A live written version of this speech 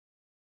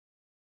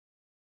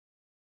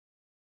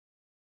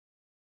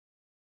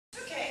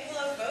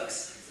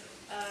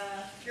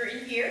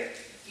here.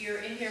 You're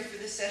in here for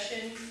the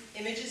session,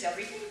 Image is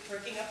Everything,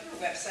 Perking Up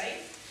Your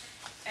Website.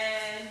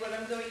 And what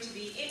I'm going to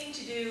be aiming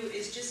to do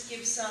is just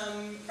give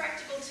some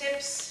practical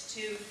tips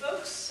to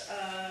folks,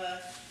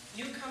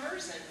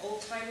 newcomers and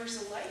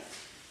old-timers alike,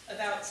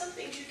 about some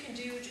things you can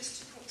do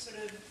just to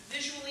sort of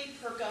visually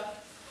perk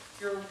up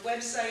your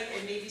website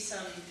and maybe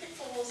some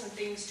pitfalls and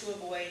things to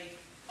avoid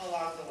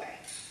along the way.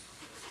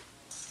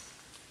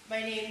 My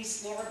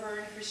name's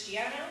Byrne,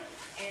 Cristiano,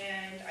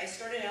 and I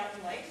started out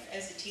in life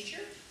as a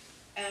teacher,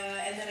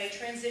 and then I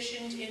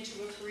transitioned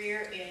into a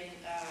career in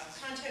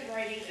content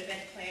writing,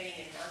 event planning,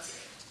 and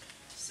marketing.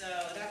 So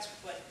that's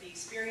what the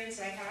experience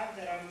I have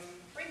that I'm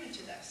bringing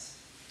to this.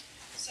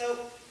 So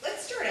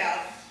let's start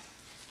out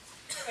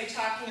by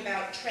talking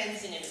about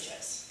trends in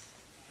images.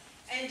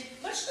 And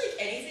much like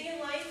anything in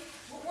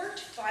life, what worked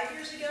 5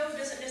 years ago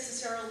doesn't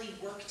necessarily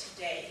work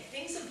today.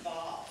 Things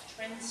evolve,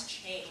 trends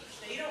change.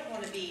 Now, you don't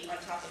want to be on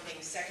top of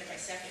things second by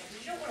second,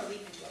 because you don't want to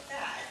leap into a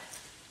fad.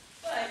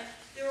 But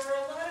there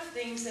are a lot of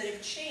things that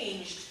have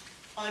changed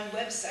on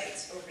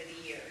websites over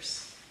the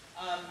years.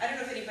 I don't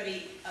know if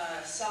anybody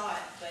saw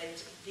it,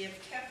 but they've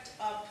kept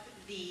up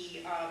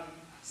the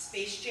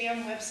Space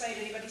Jam website.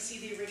 Anybody see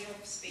the original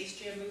Space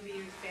Jam movie?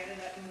 You're a fan of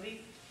that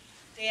movie?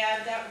 They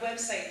have that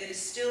website that is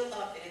still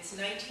up in its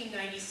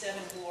 1997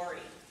 glory.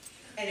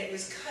 And it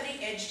was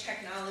cutting-edge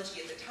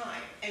technology at the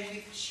time. And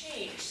we've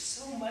changed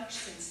so much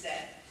since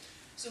then.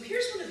 So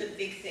here's one of the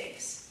big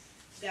things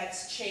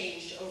that's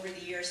changed over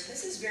the years.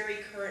 This is very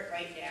current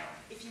right now.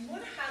 If you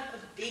want to have a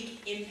big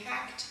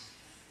impact,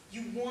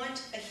 you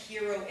want a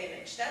hero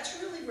image.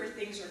 That's really where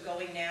things are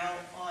going now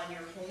on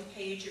your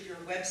homepage of your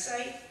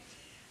website.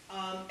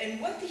 And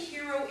what the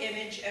hero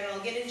image, and I'll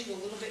get into a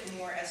little bit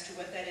more as to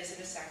what that is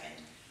in a second,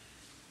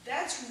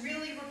 that's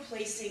really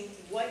replacing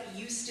what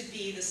used to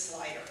be the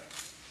slider.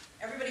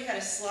 Everybody had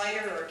a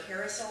slider or a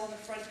carousel on the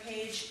front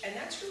page, and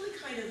that's really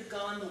kind of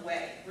gone the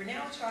way. We're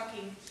now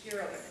talking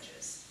hero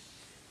images.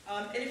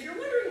 And if you're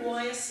wondering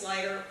why a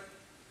slider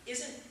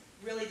isn't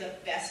really the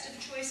best of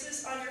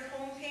choices on your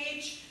home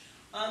page,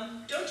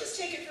 don't just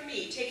take it from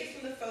me. Take it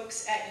from the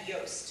folks at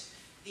Yoast,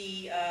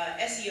 the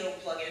SEO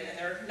plugin. And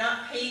they're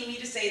not paying me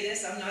to say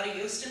this. I'm not a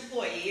Yoast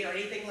employee or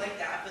anything like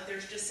that, but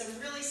there's just some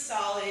really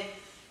solid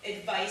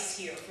advice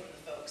here from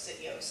the folks at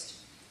Yoast.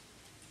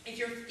 If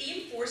your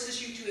theme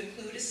forces you to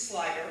include a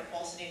slider,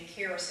 also named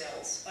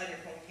carousels, on your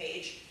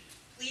homepage,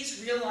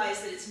 please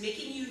realize that it's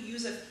making you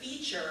use a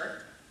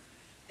feature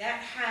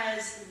that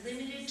has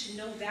limited to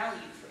no value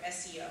for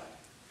SEO.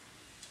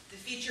 The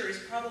feature is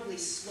probably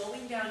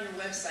slowing down your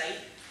website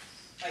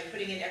by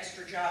putting in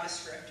extra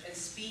JavaScript, and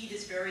speed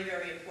is very,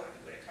 very important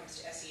when it comes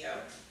to SEO.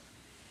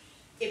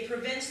 It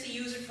prevents the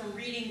user from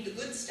reading the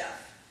good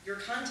stuff, your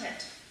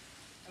content.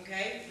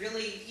 Okay?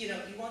 Really, you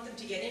want them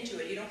to get into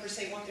it. You don't per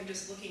se want them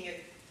just looking at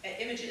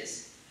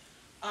images.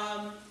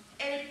 And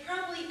it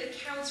probably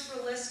accounts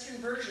for less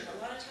conversion.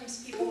 A lot of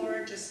times people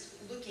aren't just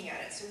looking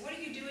at it. So what are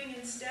you doing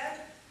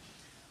instead?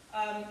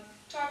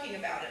 Talking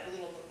about it a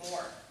little bit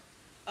more.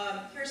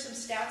 Here's some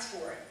stats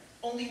for it.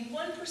 Only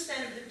 1%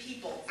 of the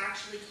people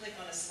actually click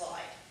on a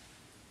slide,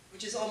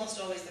 which is almost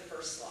always the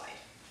first slide.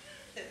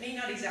 That may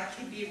not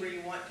exactly be where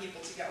you want people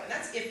to go, and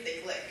that's if they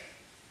click.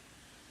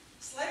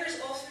 Sliders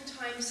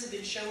oftentimes have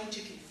been shown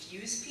to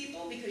confuse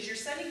people because you're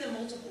sending them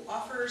multiple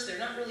offers, they're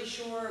not really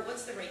sure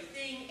what's the right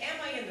thing, am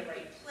I in the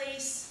right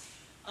place?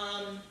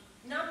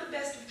 Not the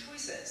best of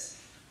choices.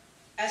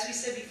 As we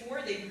said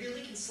before, they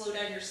really can slow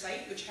down your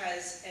site, which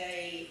has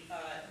a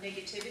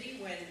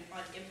negativity when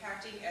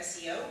impacting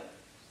SEO.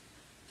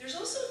 There's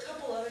also a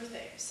couple other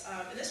things,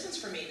 and this one's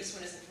for me, this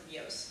one isn't from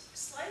Yoast.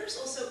 Sliders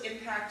also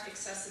impact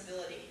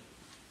accessibility.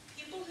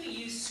 People who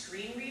use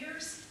screen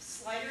readers,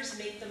 sliders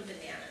make them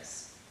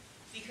bananas.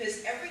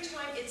 Because every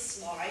time it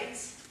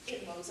slides,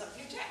 it loads up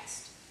your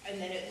text.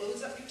 And then it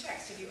loads up your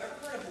text. Have you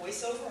ever heard a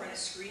voiceover on a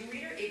screen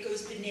reader? It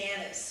goes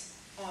bananas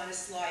on a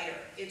slider.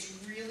 It's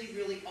really,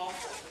 really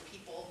awful for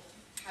people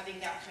having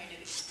that kind of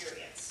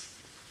experience.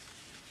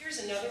 Here's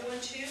another one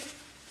too.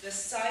 The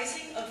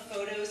sizing of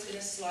photos in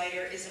a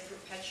slider is a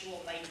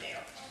perpetual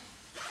nightmare.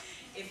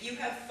 If you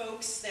have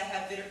folks that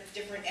have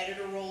different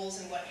editor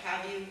roles and what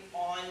have you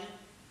on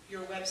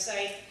your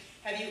website,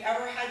 have you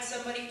ever had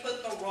somebody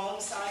put the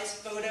wrong size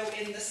photo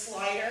in the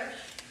slider,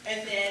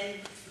 and then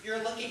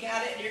you're looking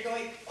at it and you're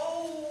going,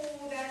 oh,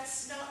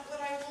 that's not what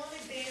I wanted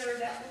there,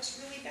 that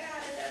looks really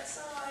bad at that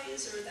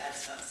size, or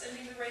that's not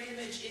sending the right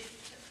image. It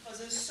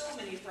causes so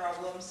many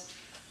problems.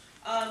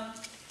 And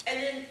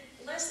then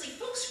lastly,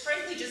 folks,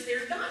 frankly,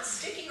 they're not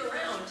sticking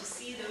around to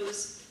see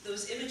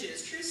those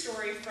images. True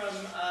story from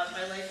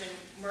my life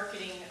in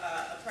marketing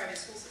a private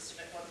school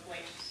system at one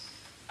point.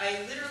 I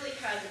literally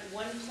had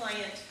one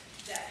client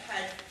that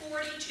had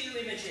 42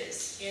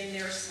 images in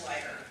their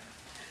slider.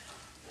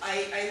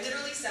 I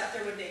literally sat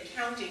there one day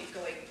counting,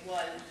 going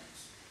 1,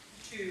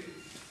 2,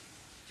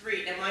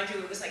 3. Now mind you,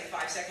 it was like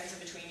 5 seconds in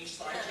between each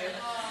slide too.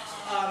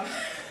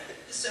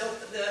 So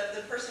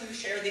the person who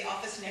shared the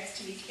office next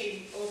to me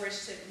came over and she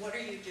said, "What are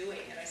you doing?"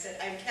 And I said,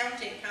 "I'm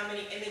counting how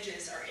many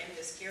images are in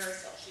this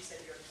carousel." She said,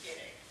 "You're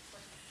kidding."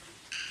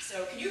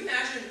 So can you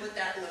imagine what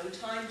that load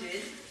time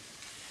did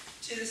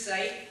to the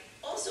site?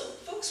 Also,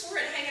 folks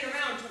weren't hanging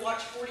around to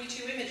watch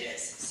 42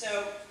 images,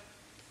 so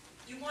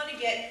you want to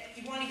get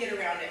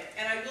around it.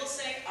 And I will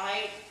say,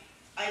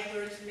 I've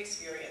learned from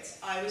experience.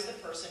 I was the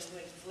person who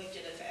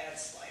inflicted a bad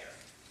slider.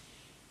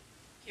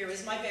 Here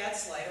is my bad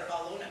slider.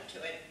 I'll own up to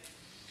it.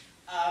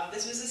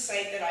 This was a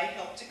site that I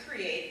helped to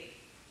create.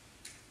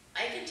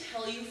 I can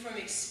tell you from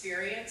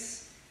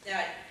experience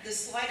that the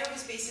slider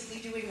was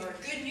basically doing our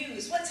good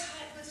news. What's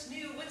hot? What's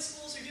new? What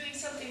schools are doing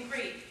something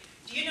great?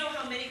 Do you know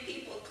how many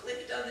people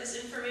clicked on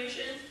this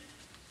information?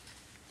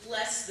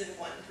 Less than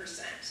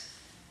 1%.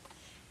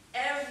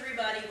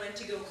 Everybody went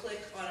to go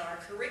click on our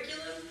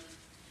curriculum,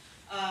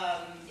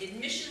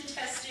 admission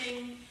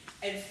testing,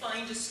 and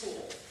find a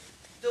school.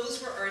 Those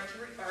were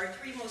our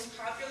three most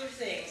popular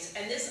things,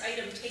 and this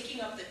item taking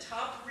up the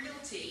top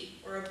realty,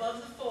 or above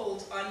the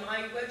fold, on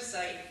my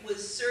website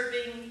was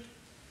serving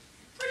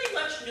pretty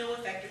much no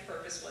effective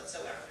purpose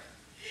whatsoever.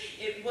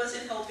 It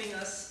wasn't helping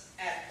us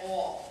at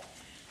all.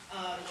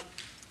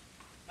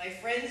 My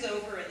friends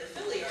over in the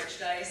Philly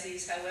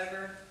Archdiocese,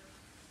 however,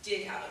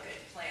 did have a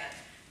good plan.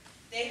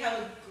 They have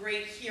a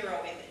great hero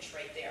image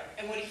right there.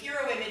 And what a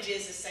hero image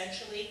is,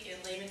 essentially, in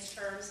layman's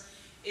terms,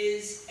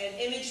 is an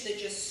image that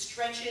just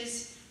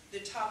stretches the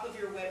top of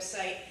your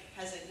website,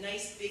 has a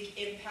nice big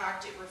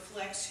impact. It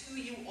reflects who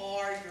you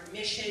are, your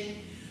mission.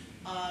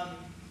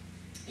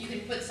 You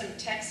can put some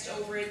text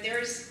over it.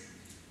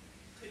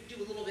 Could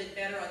do a little bit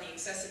better on the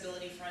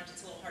accessibility front.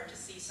 It's a little hard to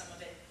see some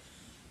of it.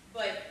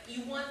 But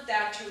you want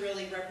that to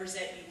really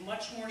represent you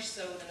much more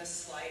so than a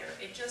slider.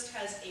 It just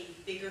has a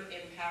bigger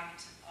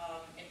impact,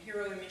 and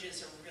hero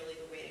images are really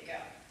the way to go.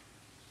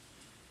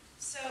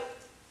 So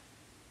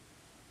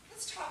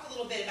let's talk a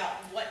little bit about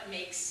what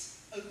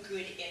makes a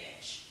good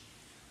image.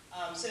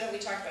 So now we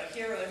talked about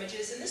hero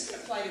images, and this can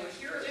apply to a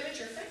hero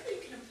image, or frankly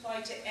it can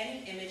apply to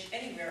any image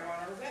anywhere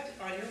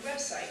on your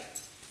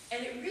website.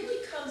 And it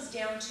really comes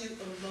down to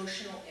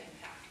emotional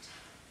impact.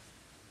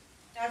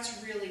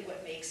 That's really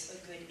what makes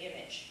a good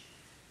image.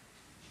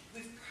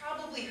 We've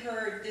probably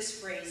heard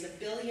this phrase a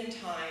billion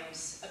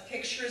times: a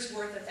picture is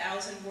worth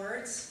 1,000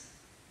 words.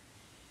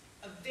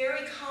 A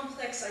very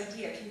complex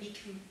idea can be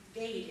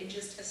conveyed in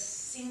just a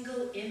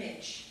single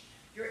image.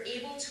 You're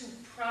able to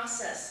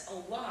process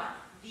a lot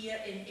via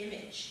an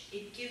image.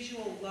 It gives you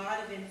a lot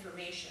of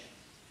information.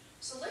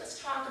 So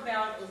let's talk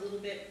about a little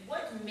bit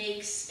what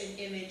makes an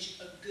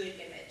image a good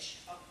image,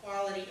 a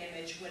quality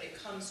image when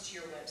it comes to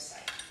your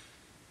website.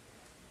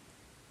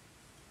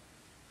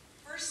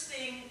 First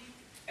thing,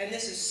 and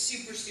this is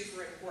super,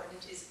 super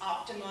important, is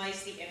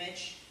optimize the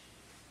image.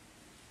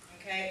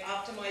 Okay,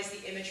 optimize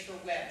the image for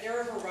web. There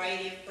are a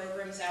variety of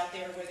programs out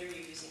there, whether you're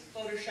using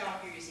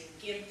Photoshop, you're using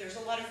GIMP. There's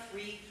a lot of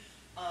free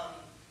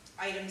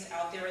items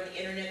out there on the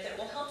internet that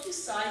will help you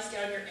size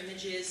down your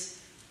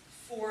images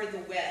for the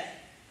web.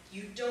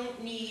 You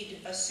don't need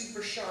a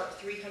super sharp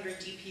 300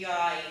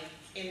 DPI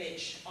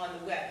image on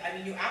the web. I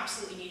mean, you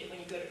absolutely need it when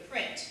you go to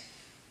print,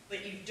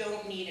 but you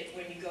don't need it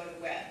when you go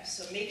to web.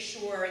 So make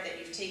sure that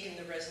you've taken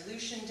the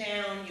resolution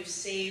down, you've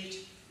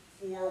saved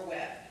for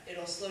web.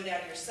 It'll slow down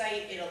your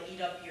site, it'll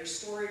eat up your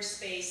storage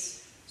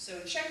space, so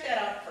check that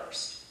out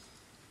first.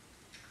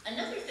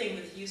 Another thing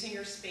with using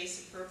your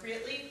space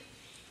appropriately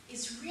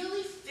is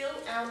really fill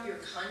out your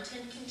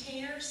content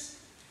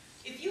containers.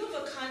 If you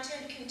have a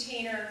content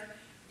container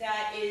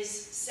that is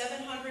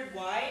 700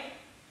 wide,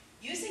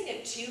 using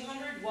a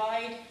 200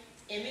 wide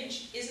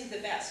image isn't the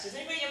best. Has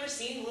anybody ever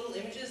seen little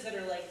images that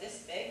are like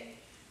this big?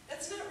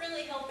 That's not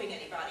really helping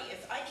anybody.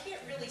 If I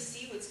can't really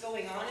see what's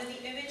going on in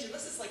the image,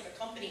 unless it's like a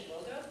company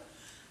logo,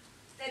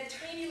 that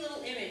tiny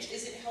little image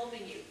isn't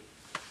helping you.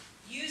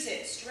 Use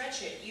it,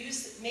 stretch it,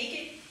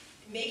 make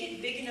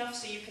it big enough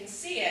so you can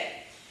see it.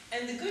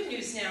 And the good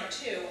news now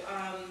too,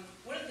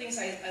 one of the things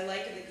I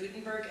like in the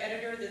Gutenberg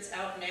editor that's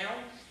out now,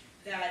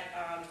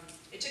 that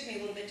it took me a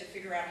little bit to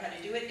figure out how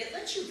to do it, it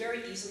lets you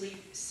very easily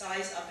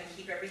size up and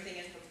keep everything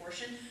in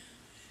proportion.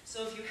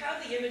 So if you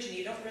have the image and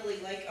you don't really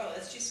like, oh,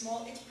 that's too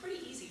small, it's pretty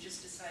easy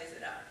just to size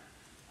it up.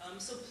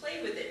 So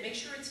play with it, make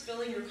sure it's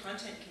filling your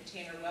content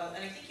container well,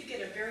 and I think you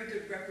get a very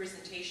good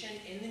representation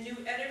in the new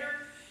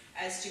editor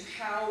as to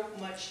how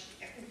much,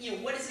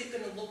 what is it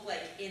going to look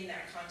like in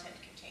that content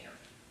container.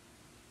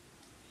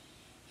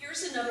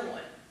 Here's another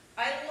one.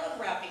 I love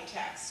wrapping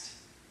text.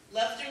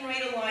 Left and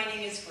right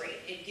aligning is great.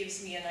 It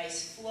gives me a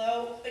nice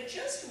flow, but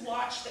just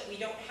watch that we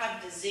don't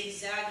have the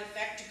zigzag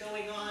effect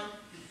going on,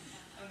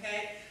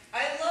 okay?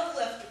 I love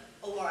left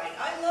align.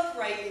 I love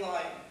right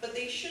align, but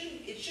it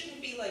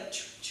shouldn't be like,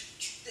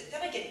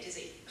 then I get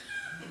dizzy.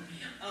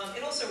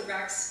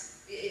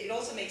 It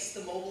also makes the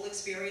mobile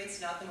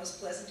experience not the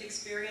most pleasant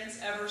experience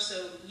ever,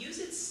 so use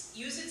it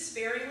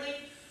sparingly.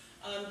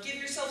 Give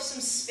yourself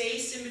some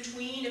space in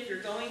between if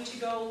you're going to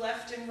go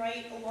left and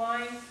right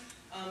align.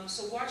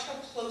 So watch how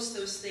close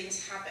those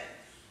things happen.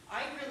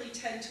 I really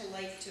tend to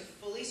like to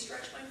fully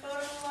stretch my photo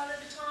a lot of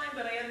the time,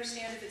 but I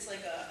understand if it's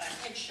like a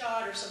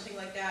headshot or something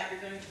like that, you're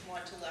going to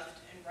want to left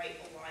and right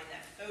align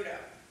that photo.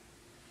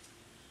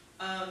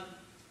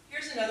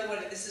 Here's another one,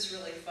 and this is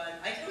really fun.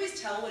 I can always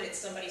tell when it's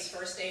somebody's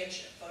first day in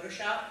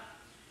Photoshop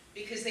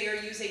because they are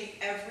using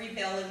every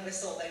bell and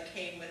whistle that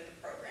came with the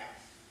program.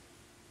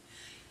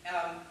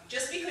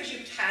 Just because you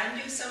can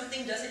do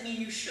something doesn't mean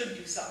you should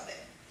do something.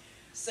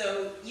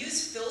 So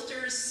use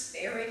filters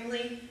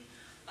sparingly.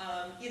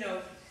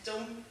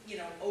 Don't,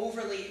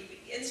 overly.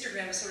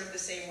 Instagram is sort of the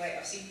same way.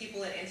 I've seen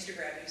people on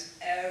Instagram use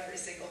every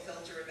single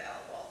filter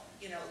available.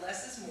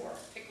 Less is more.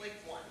 Pick like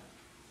one.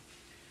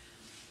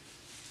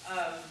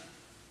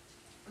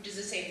 Which is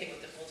the same thing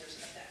with the filters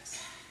and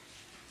effects.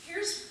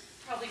 Here's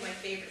probably my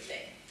favorite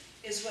thing,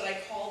 is what I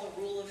call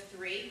the rule of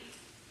three.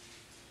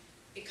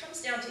 It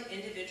comes down to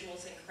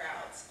individuals and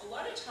crowds. A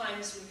lot of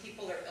times when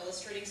people are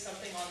illustrating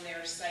something on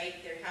their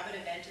site, they have an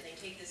event and they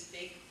take this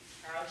big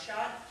crowd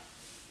shot.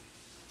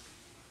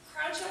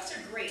 Crowd shots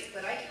are great,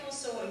 but I can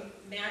also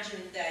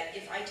imagine that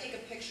if I take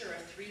a picture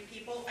of 3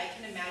 people, I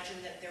can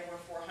imagine that there were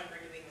 400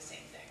 doing the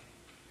same thing.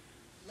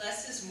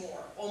 Less is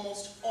more.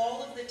 Almost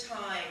all of the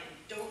time,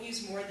 don't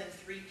use more than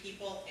 3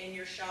 people in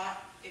your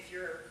shot if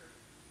you're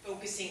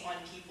focusing on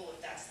people,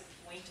 if that's the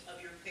point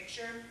of your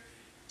picture.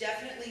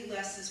 Definitely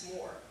less is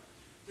more.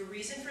 The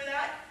reason for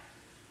that,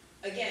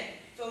 again,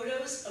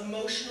 photos,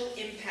 emotional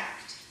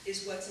impact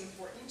is what's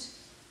important.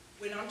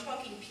 When I'm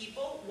talking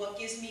people, what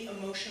gives me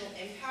emotional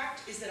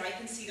impact is that I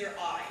can see their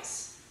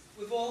eyes.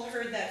 We've all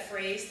heard that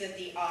phrase that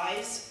the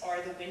eyes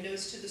are the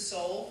windows to the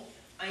soul.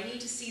 I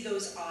need to see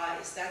those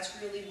eyes. That's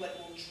really what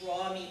will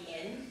draw me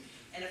in.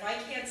 And if I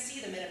can't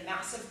see them in a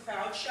massive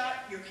crowd shot,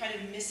 you're kind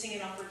of missing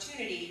an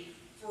opportunity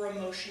for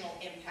emotional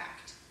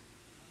impact.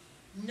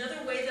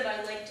 Another way that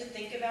I like to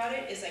think about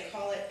it is I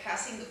call it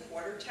passing the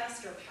quarter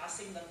test or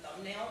passing the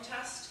thumbnail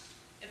test.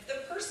 If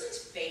the person's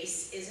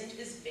face isn't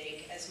as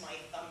big as my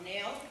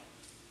thumbnail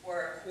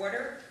or a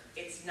quarter,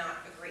 it's not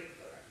a great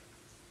photo.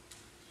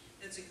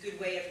 That's a good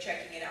way of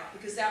checking it out,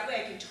 because that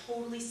way I can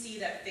totally see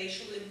that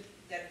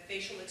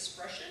facial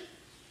expression,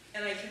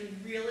 and I can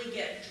really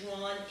get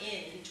drawn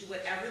into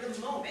whatever the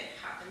moment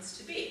happens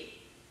to be.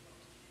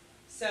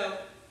 So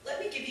let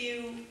me give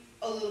you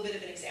a little bit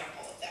of an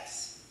example of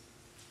this.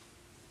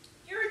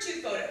 Here are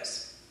 2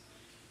 photos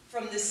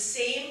from the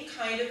same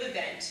kind of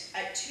event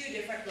at 2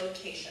 different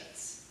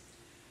locations.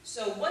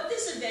 So what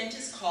this event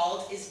is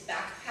called is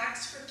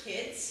Backpacks for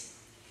Kids,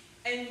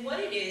 and what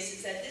it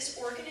is that this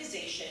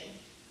organization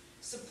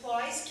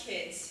supplies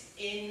kids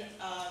in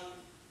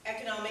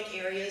economic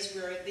areas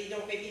where they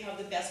don't maybe have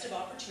the best of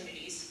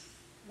opportunities.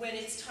 When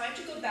it's time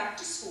to go back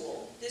to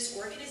school, this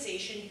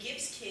organization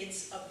gives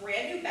kids a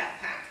brand new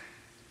backpack,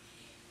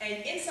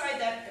 and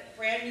inside that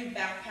brand new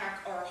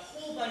backpack are a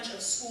whole bunch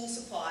of school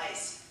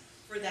supplies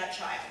for that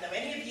child. Now,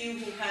 any of you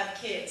who have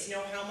kids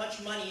know how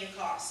much money it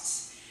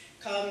costs.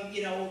 Come,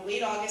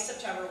 late August,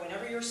 September,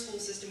 whenever your school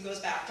system goes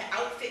back, to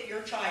outfit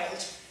your child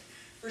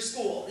for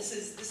school. This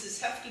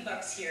is hefty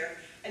bucks here.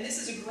 And this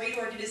is a great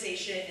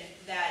organization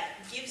that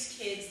gives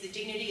kids the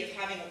dignity of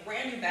having a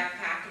brand new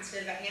backpack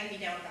instead of a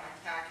hand-me-down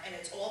backpack, and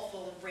it's all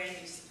full of brand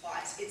new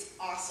supplies. It's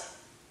awesome.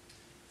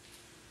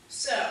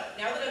 So,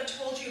 now that I've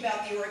told you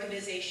about the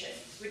organization,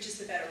 which is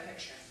the better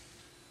picture?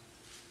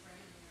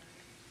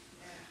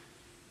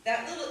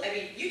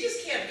 Yeah. You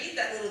just can't beat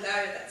that little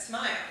guy with that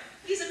smile.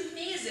 He's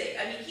amazing.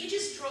 He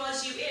just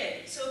draws you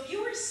in. So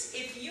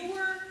if you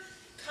were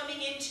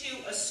coming into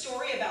a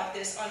story about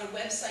this on a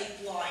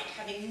website blind,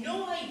 having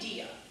no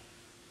idea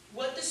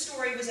what the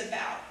story was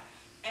about,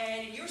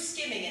 and you're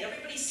skimming, and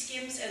everybody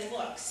skims and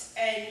looks,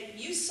 and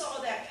you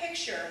saw that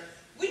picture,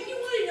 wouldn't you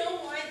want to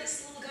know why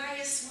this little guy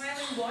is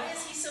smiling? Why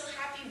is he so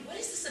happy? What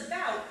is this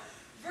about?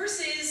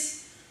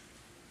 Versus,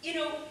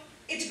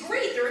 it's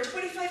great, there are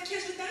 25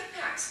 kids with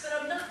backpacks, but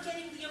I'm not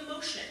getting the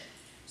emotion.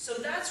 So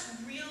that's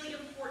really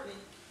important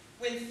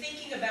when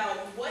thinking about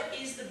what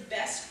is the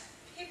best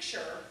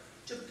picture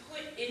to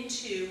put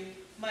into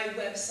my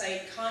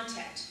website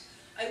content.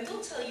 I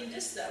will tell you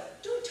this though,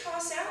 don't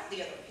toss out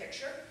the other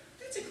picture.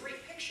 That's a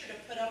great picture to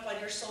put up on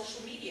your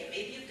social media.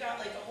 Maybe you've got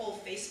like a whole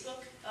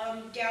Facebook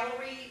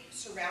gallery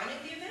surrounding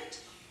the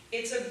event.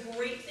 It's a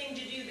great thing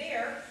to do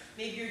there.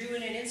 Maybe you're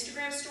doing an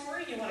Instagram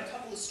story and you want a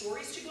couple of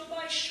stories to go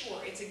by.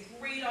 Sure, it's a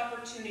great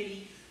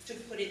opportunity to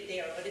put it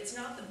there, but it's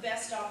not the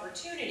best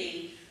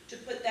opportunity to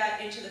put that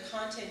into the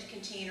content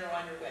container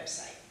on your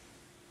website.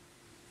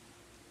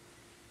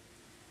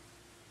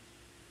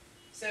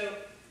 So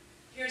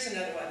here's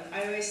another one.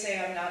 I always say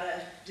I'm not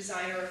a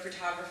designer or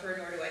photographer,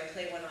 nor do I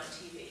play one on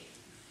TV.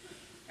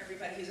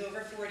 Everybody who's over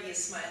 40 is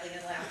smiling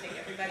and laughing.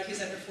 Everybody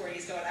who's under 40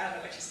 is going, I don't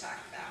know what she's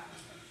talking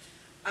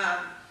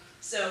about.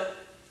 So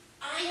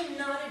I am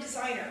not a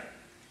designer,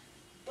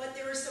 but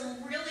there are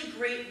some really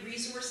great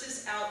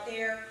resources out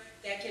there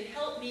that can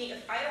help me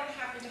if I don't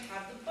happen to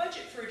have the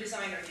budget for a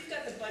designer. If you've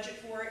got the budget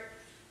for it,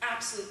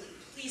 absolutely.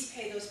 Please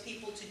pay those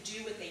people to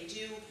do what they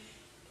do.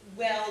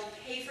 Well,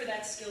 pay for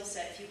that skill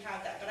set if you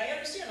have that. But I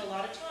understand a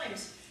lot of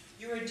times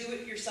you're a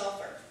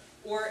do-it-yourselfer.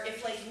 Or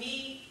if, like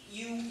me,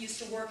 you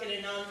used to work in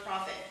a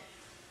nonprofit,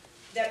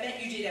 that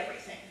meant you did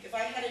everything. If I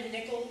had a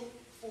nickel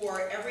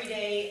for every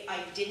day I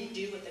didn't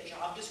do what the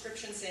job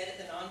description said at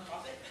the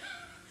nonprofit,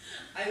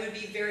 I would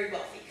be very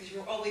wealthy, because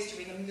you're always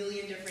doing a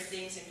million different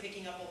things and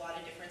picking up a lot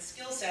of different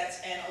skill sets,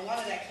 and a lot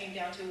of that came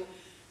down to,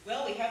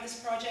 well, we have this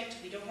project,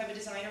 we don't have a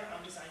designer,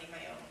 I'm designing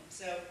my own.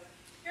 So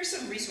here's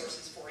some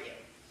resources for you.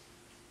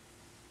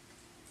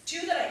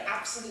 Two that I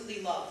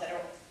absolutely love that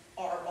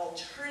are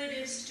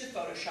alternatives to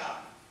Photoshop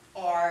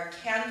are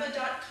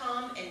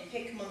canva.com and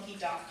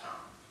picmonkey.com.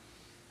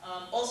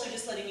 Also,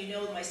 just letting you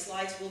know, my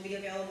slides will be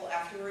available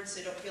afterwards,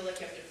 so don't feel like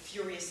you have to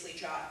furiously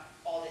jot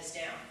all this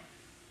down.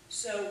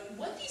 So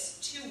what these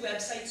two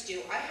websites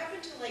do, I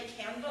happen to like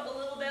Canva a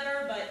little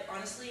better, but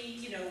honestly,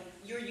 you know,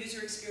 your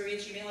user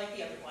experience, you may like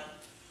the other one.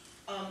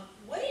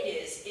 What it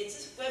is, it's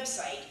this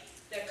website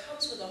that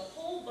comes with a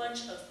whole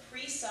bunch of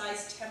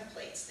pre-sized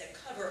templates that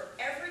cover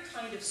every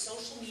kind of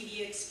social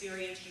media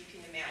experience you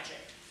can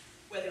imagine.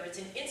 Whether it's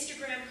an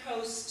Instagram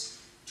post,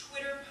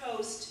 Twitter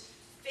post,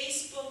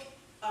 Facebook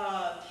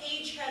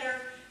page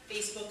header,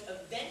 Facebook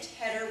event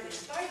header,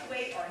 which by the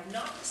way are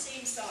not the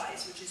same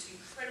size, which is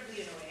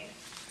incredibly annoying.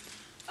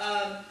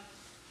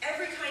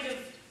 Every kind of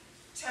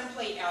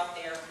template out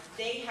there,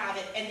 they have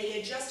it, and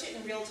they adjust it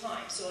in real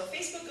time. So if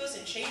Facebook goes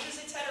and changes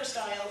its header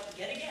style,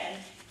 yet again,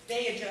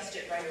 they adjust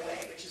it right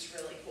away, which is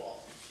really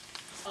cool.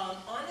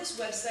 On this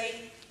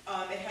website,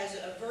 it has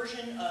a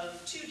version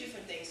of two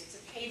different things. It's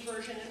a paid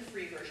version and a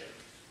free version.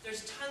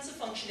 There's tons of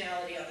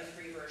functionality on the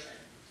free version.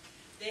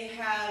 They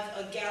have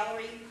a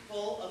gallery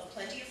full of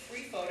plenty of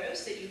free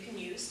photos that you can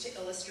use to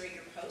illustrate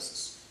your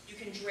posts. You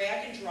can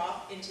drag and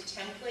drop into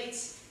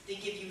templates. They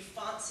give you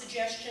font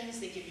suggestions,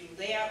 they give you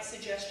layout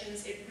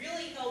suggestions. It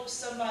really helps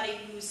somebody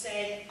who's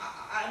saying,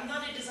 I'm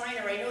not a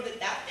designer, I know that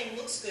that thing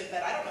looks good,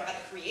 but I don't know how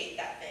to create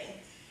that thing.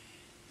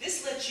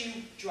 This lets you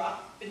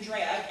drop and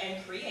drag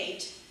and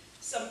create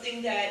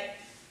something that,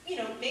 you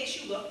know,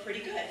 makes you look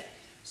pretty good.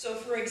 So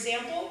for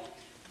example,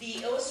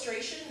 the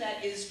illustration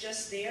that is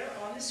just there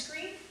on the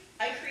screen,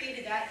 I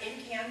created that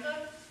in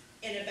Canva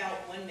in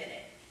about 1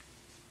 minute.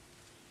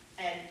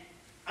 And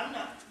I'm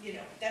not, you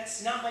know,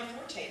 that's not my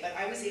forte, but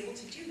I was able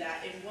to do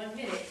that in 1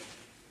 minute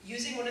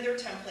using one of their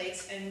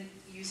templates and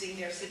using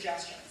their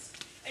suggestions.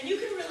 And you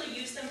can really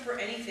use them for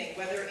anything,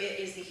 whether it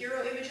is the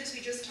hero images we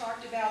just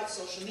talked about,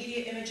 social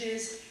media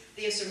images.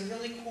 They have some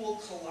really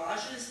cool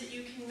collages that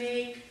you can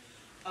make,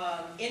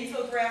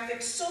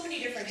 infographics, so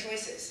many different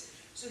choices.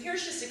 So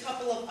here's just a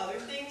couple of other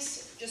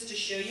things just to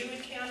show you in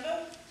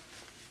Canva.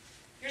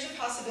 Here's a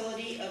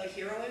possibility of a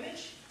hero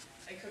image.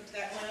 I cooked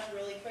that one up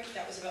really quick.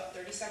 That was about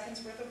 30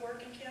 seconds worth of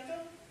work in Canva.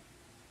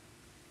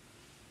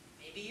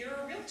 Maybe you're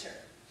a realtor.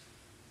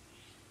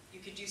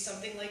 You could do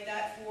something like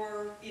that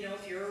for, you know,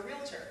 if you're a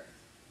realtor.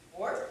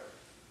 Or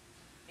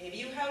maybe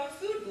you have a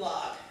food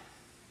blog.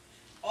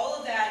 All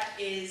of that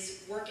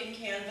is work in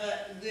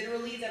Canva,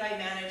 literally, that I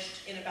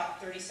managed in about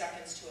 30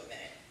 seconds to a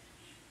minute.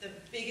 The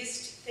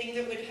biggest thing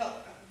that would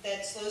help,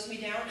 that slows me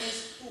down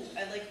is, ooh,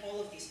 I like all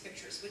of these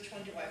pictures. Which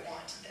one do I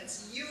want?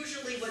 That's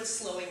usually what's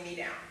slowing me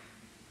down.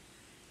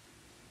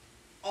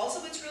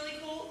 Also, what's really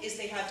cool is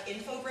they have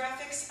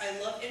infographics.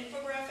 I love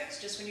infographics.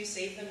 Just when you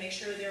save them, make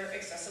sure they're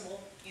accessible.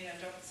 You know,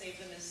 don't save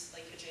them as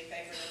like a JPEG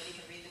where nobody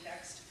can read the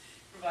text.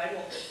 Provide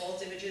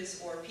bold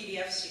images or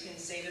PDFs. You can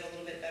save it a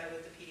little bit better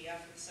with the PDF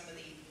with some of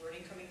the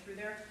wording coming through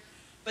there.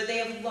 But they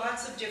have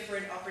lots of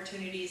different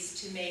opportunities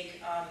to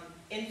make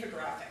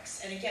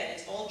infographics. And again,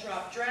 it's all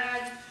drop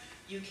drag.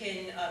 You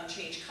can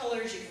change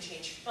colors. You can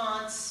change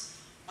fonts.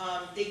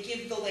 They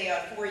give the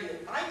layout for you.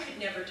 I could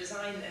never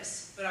design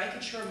this, but I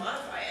could sure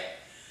modify it.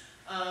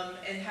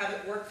 And have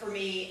it work for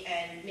me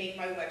and make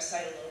my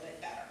website a little bit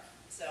better.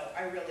 So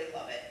I really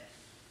love it.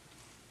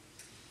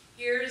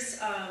 Here's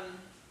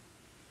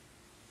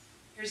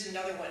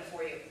another one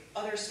for you.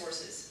 Other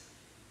sources.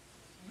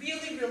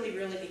 Really, really,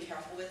 really be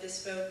careful with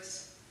this,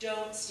 folks.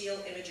 Don't steal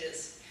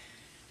images.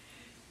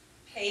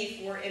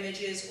 Pay for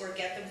images or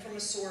get them from a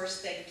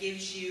source that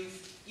gives you,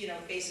 you know,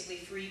 basically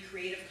free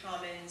Creative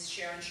Commons,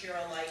 share and share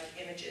alike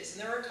images.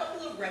 And there are a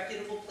couple of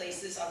reputable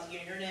places on the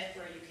internet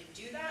where you can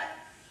do that.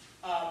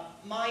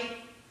 My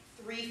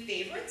 3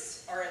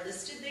 favorites are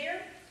listed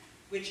there,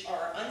 which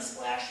are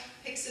Unsplash,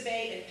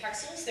 Pixabay, and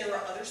Pexels. There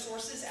are other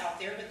sources out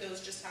there, but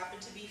those just happen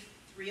to be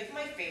 3 of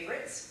my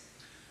favorites.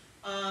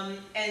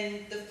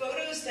 And the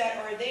photos that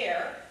are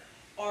there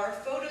are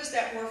photos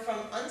that were from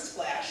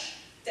Unsplash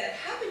that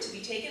happened to be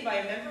taken by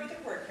a member of the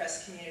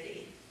WordPress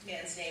community.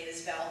 Man's name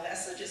is Val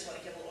Vessa. Just want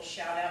to give a little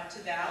shout out to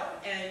Val.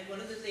 And one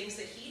of the things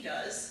that he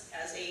does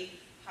as a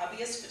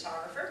hobbyist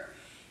photographer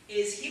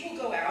is he will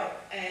go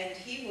out and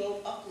he will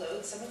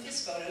upload some of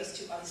his photos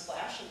to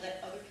Unsplash and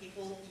let other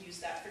people use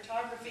that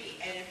photography.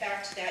 And in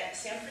fact, that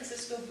San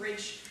Francisco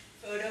Bridge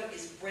photo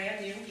is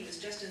brand new. He was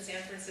just in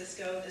San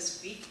Francisco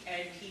this week,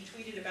 and he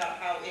tweeted about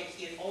how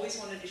he had always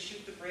wanted to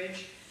shoot the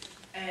bridge,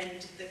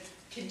 and the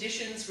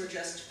conditions were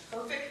just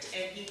perfect,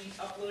 and he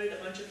uploaded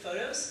a bunch of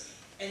photos,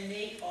 and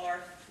they are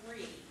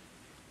free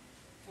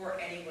for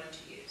anyone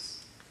to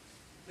use,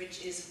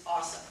 which is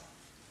awesome.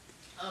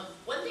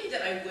 One thing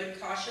that I would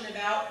caution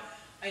about,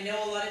 I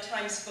know a lot of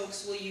times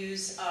folks will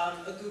use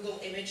a Google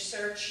image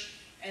search,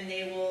 and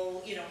they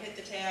will, hit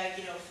the tag,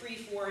 free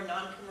for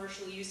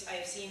non-commercial use. I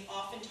have seen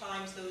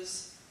oftentimes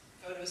those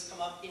photos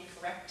come up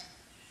incorrect.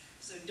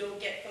 So don't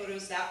get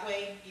photos that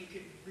way. You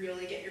could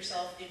really get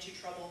yourself into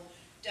trouble.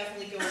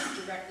 Definitely go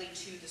directly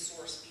to the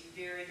source.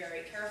 Be very,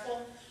 very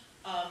careful.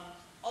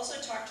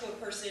 Also talk to a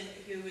person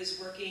who is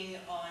working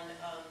on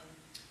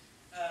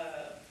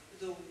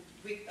the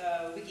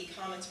Wiki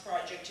Commons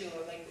project too,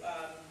 like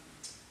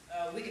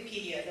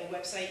Wikipedia, the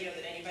website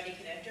that anybody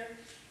can enter.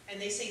 And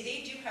they say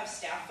they do have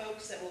staff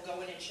folks that will go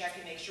in and check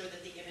and make sure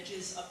that the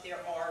images up there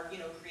are,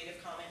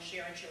 Creative Commons,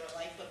 share and share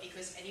alike, but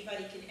because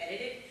anybody can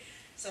edit it,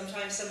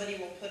 sometimes somebody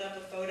will put up a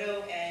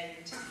photo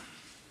and,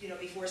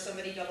 before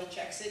somebody double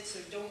checks it, so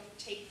don't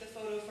take the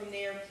photo from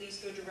there. Please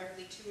go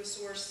directly to a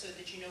source so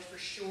that you know for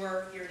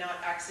sure you're not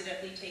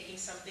accidentally taking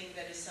something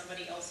that is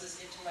somebody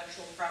else's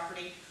intellectual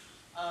property.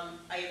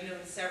 I have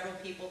known several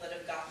people that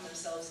have gotten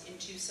themselves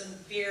into some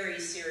very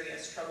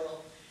serious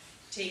trouble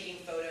taking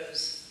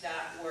photos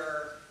that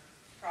were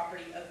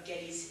property of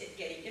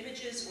Getty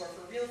Images, or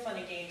for real fun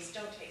and games,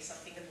 don't take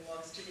something that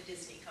belongs to the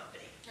Disney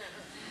company.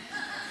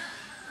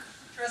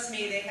 Trust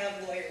me, they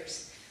have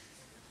lawyers.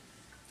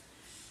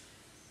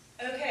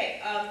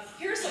 Okay,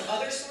 here are some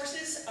other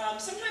sources.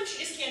 Sometimes you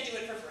just can't do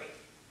it for free.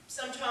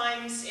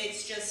 Sometimes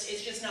it's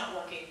just not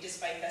working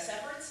despite best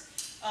efforts.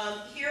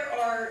 Here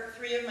are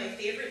 3 of my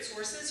favorite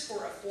sources for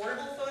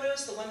affordable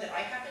photos. The one that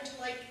I happen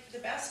to like the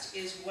best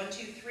is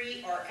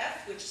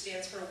 123RF, which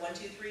stands for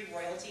 123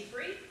 royalty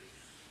free.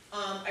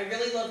 I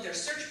really love their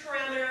search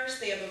parameters.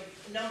 They have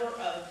a number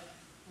of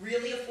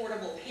really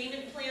affordable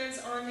payment plans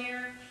on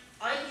there.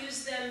 I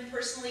use them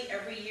personally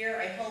every year.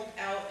 I help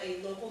out a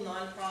local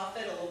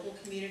nonprofit, a local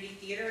community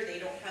theater. They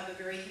don't have a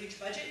very huge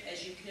budget,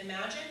 as you can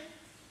imagine.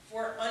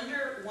 For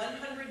under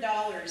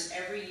 $100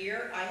 every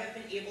year, I have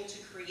been able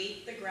to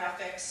create the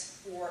graphics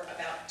for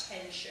about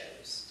 10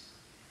 shows.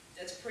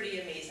 That's pretty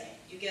amazing.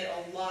 You get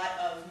a lot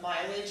of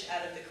mileage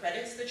out of the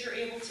credits that you're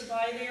able to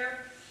buy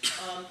there.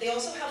 They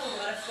also have a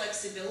lot of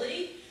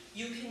flexibility.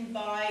 You can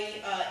buy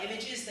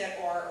images that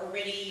are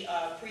already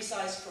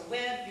pre-sized for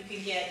web. You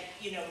can get,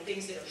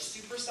 things that are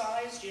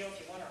super-sized. If you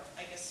want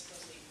to, I guess,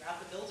 supposedly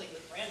wrap a building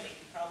with branding,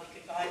 you probably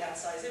could buy that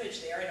size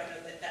image there. I don't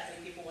know that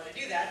many people want to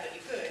do that, but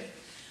you could.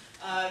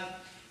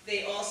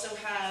 They also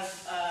have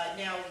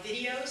now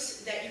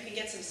videos that you can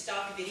get some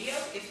stock video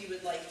if you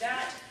would like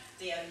that.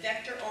 They have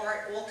vector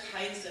art, all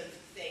kinds of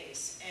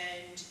things.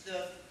 And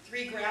the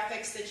 3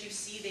 graphics that you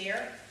see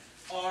there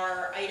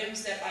are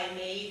items that I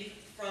made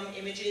from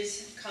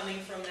images coming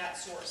from that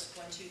source,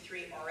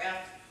 123RF.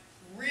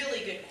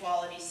 Really good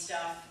quality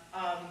stuff.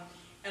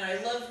 And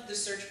I love the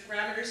search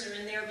parameters are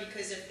in there,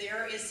 because if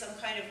there is some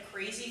kind of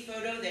crazy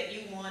photo that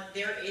you want,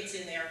 it's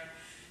in there.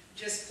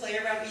 Just play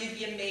around. You'd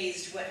be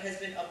amazed what has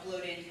been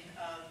uploaded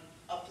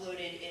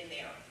in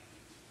there.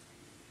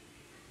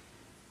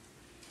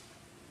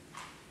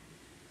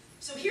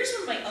 So here's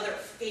one of my other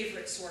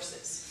favorite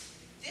sources.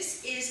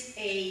 This is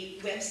a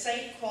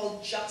website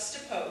called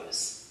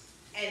Juxtapose.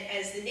 And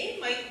as the name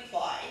might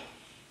imply,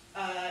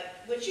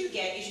 what you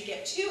get is you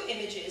get 2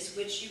 images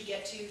which you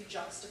get to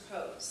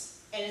juxtapose.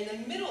 And in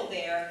the middle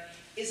there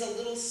is a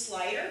little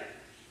slider,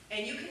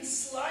 and you can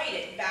slide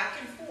it back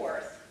and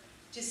forth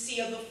to see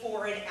a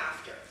before and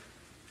after,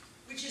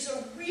 which is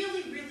a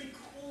really, really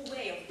cool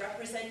way of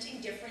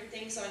representing different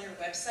things on your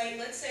website.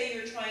 Let's say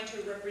you're trying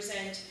to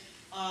represent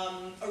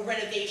a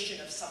renovation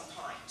of some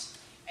kind.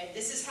 And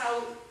this is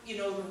how,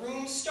 the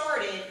room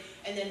started,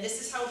 and then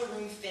this is how the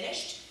room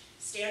finished.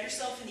 Stand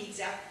yourself in the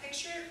exact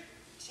picture,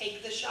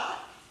 take the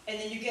shot, and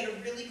then you get a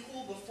really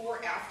cool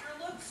before-after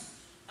look.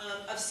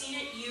 I've seen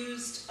it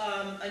used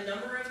a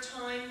number of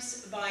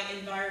times by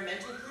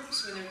environmental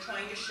groups when they're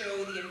trying to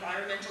show the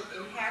environmental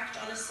impact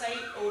on a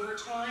site over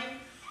time.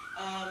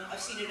 I've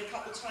seen it a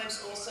couple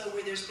times also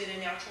where there's been a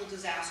natural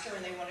disaster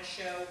and they want to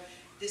show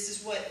this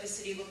is what the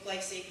city looked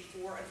like, say,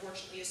 before,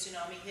 unfortunately, a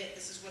tsunami hit.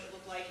 This is what it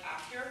looked like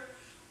after.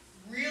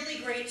 Really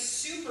great,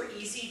 super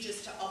easy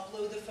just to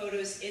upload the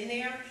photos in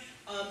there.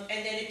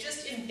 And then it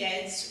just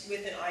embeds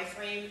with an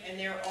iframe, and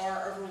there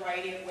are a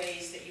variety of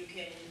ways that you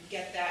can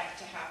get that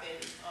to happen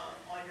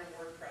on your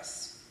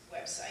WordPress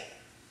website.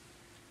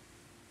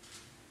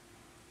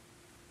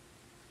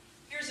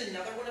 Here's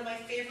another one of my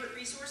favorite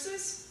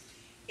resources,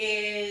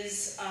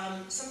 is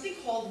something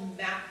called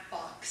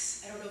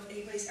Mapbox. I don't know if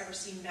anybody's ever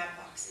seen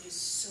Mapbox. It is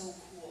so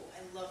cool.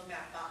 I love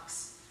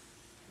Mapbox.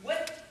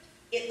 What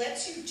it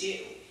lets you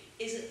do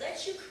is it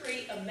lets you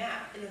create a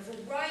map in a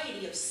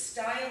variety of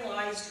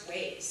stylized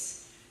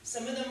ways.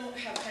 Some of them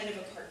have kind of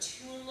a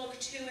cartoon look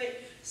to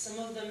it. Some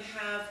of them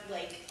have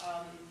like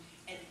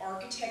an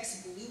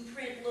architect's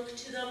blueprint look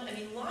to them. I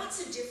mean,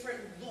 lots of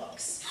different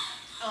looks.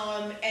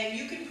 And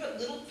you can put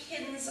little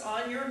pins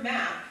on your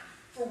map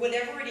for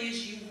whatever it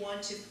is you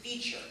want to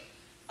feature.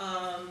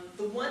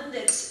 The one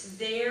that's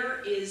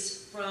there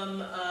is from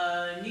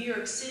New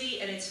York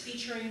City, and it's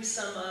featuring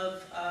some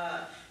of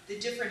the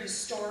different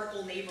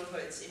historical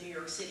neighborhoods in New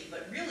York City.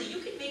 But really, you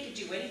can make it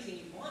do anything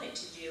you want it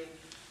to do.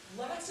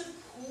 Lots of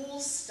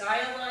cool,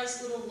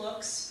 stylized little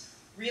looks,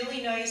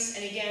 Really nice,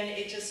 and again,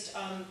 it just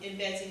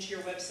embeds into your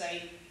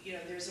website. You know,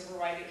 there's a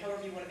variety,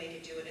 however you want to make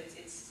it do it.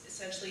 It's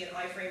essentially an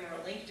iframe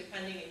or a link,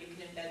 depending, and you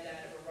can embed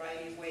that in a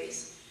variety of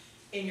ways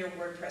in your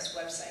WordPress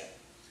website.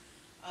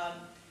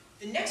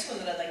 The next one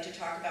that I'd like to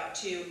talk about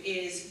too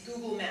is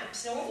Google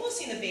Maps. Now, we've all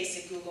seen the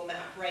basic Google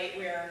map, right,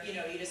 where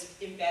you just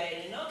embed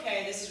it and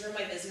okay, this is where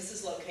my business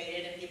is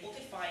located and people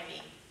can find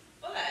me.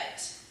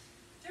 But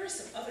there are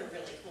some other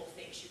really cool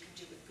things you can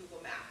do with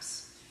Google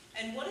Maps.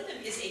 And one of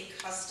them is a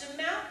custom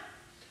map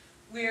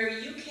where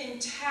you can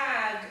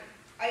tag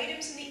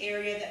items in the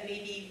area that may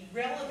be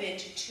relevant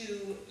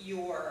to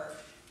your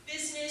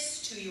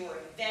business, to your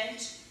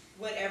event,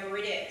 whatever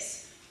it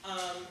is.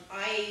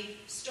 I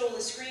stole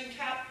a screen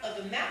cap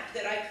of a map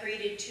that I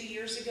created 2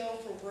 years ago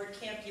for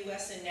WordCamp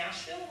US in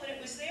Nashville when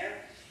it was there.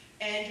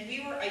 And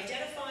we were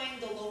identifying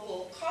the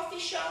local coffee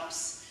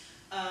shops,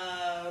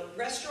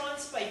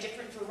 restaurants by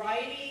different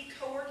variety,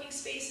 co-working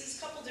spaces,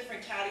 a couple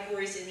different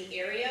categories in the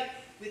area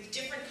with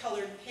different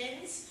colored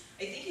pins.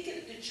 I think you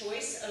get the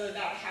choice of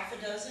about half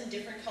a dozen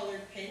different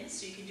colored pins,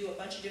 so you can do a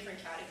bunch of different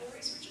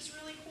categories, which is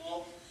really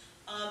cool.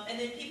 And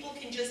then people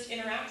can just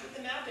interact with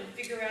the map and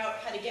figure out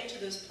how to get to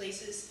those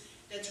places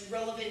that's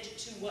relevant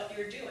to what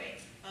you're doing.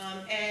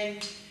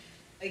 And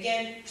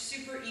again,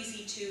 super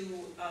easy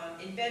to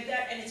embed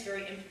that, and it's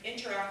very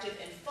interactive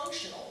and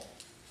functional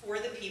for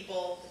the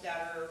people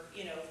that are,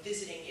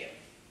 visiting you.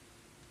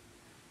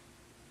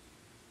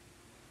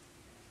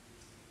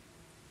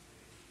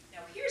 Now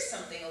here's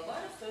something a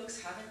lot of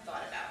folks haven't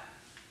thought about.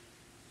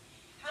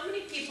 How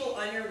many people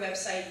on your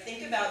website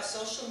think about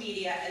social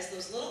media as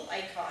those little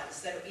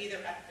icons that are either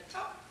at the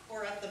top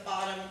or at the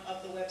bottom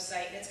of the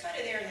website, and it's kind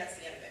of there and that's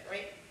the end of it,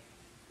 right?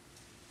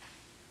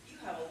 You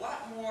have a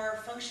lot more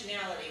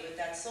functionality with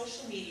that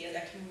social media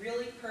that can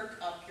really perk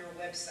up your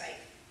website.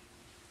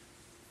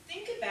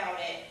 Think about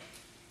it.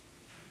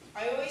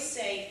 I always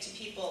say to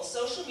people,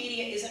 social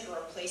media isn't a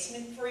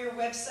replacement for your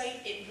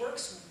website, it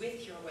works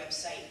with your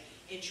website.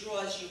 It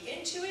draws you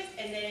into it,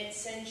 and then it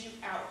sends you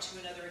out to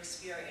another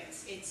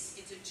experience.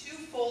 It's a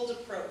twofold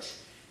approach.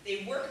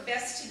 They work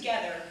best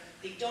together.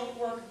 They don't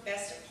work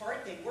best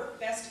apart. They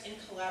work best in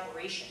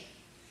collaboration.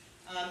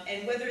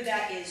 And whether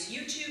that is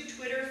YouTube,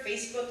 Twitter,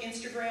 Facebook,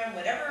 Instagram,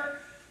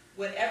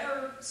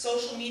 whatever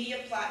social media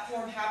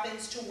platform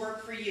happens to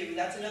work for you,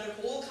 that's another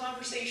whole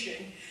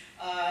conversation.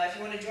 If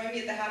you want to join me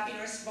at the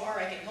Happiness Bar,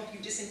 I can help you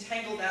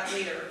disentangle that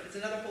later. It's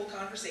another whole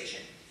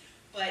conversation.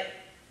 But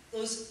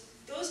those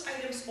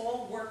items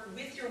all work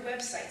with your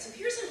website. So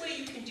here's a way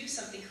you can do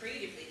something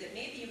creatively that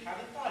maybe you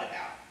haven't thought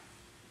about.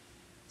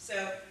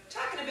 So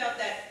talking about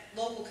that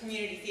local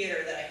community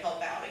theater that I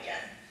help out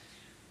again.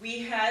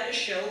 We had a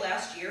show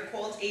last year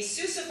called A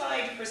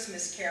Seussified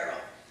Christmas Carol.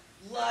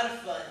 A lot of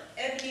fun.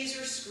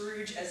 Ebenezer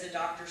Scrooge as a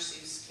Dr.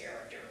 Seuss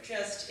character.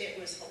 It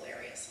was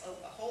hilarious.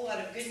 A whole lot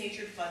of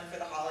good-natured fun for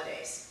the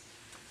holidays.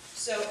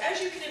 So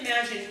as you can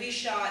imagine, we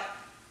shot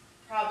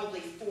probably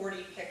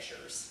 40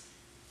 pictures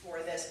for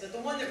this, but the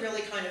one that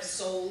really kind of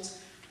sold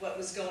what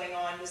was going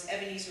on was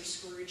Ebenezer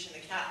Scrooge and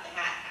the Cat in the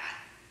Hat.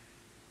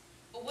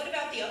 But what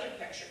about the other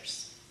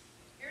pictures?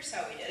 Here's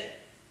how we did it.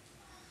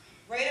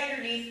 Right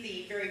underneath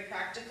the very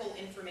practical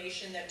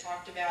information that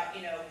talked about,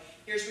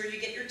 here's where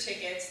you get your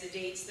tickets, the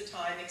dates, the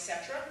time,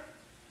 etc.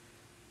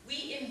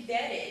 We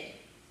embedded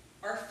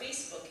our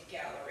Facebook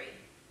gallery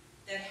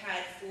that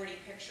had 40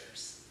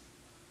 pictures.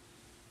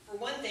 For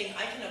one thing,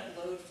 I can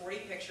upload 40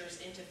 pictures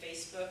into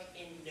Facebook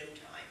in no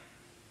time.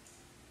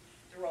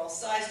 They're all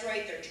sized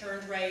right, they're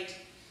turned right,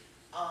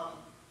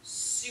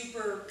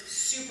 super,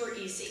 super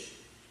easy.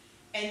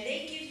 And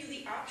they give you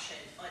the option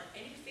on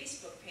any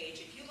Facebook page,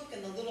 if you look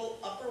in the little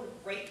upper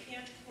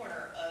right-hand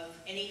corner of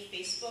any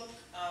Facebook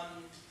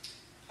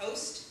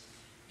post,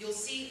 you'll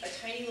see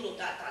a tiny little ...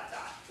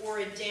 or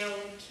a down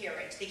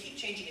caret. They keep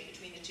changing it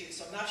between the two,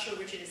 so I'm not sure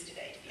which it is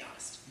today, to be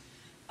honest.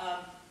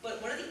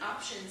 But one of the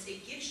options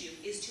it gives you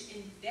is to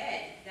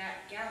embed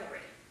that gallery.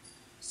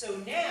 So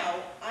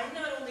now, I'm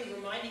not only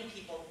reminding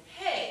people,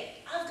 hey,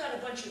 I've got a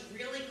bunch of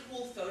really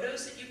cool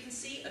photos that you can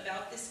see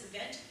about this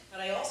event, but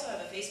I also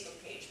have a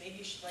Facebook page. Maybe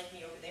you should like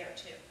me over there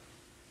too.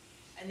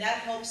 And that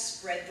helps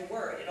spread the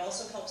word. It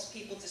also helps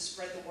people to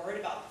spread the word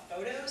about the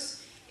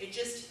photos. It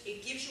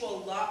gives you a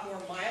lot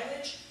more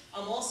mileage.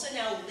 I'm also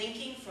now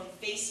linking from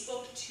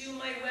Facebook to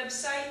my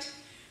website.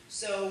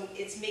 So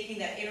it's making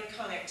that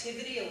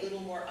interconnectivity a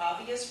little more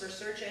obvious for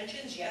search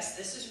engines. Yes,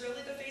 this is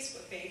really the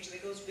Facebook page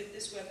that goes with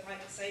this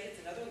website. It's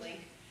another link.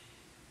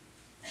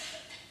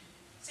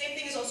 Same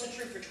thing is also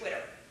true for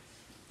Twitter.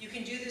 You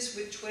can do this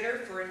with Twitter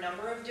for a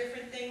number of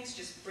different things,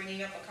 just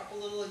bringing up a couple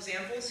little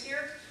examples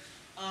here.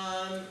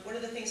 One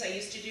of the things I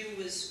used to do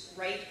was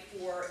write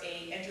for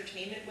an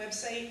entertainment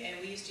website, and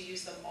we used to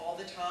use them all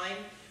the time.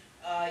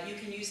 You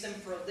can use them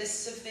for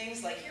lists of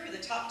things, like here are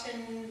the top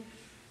 10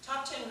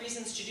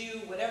 reasons to do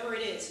whatever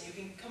it is, and you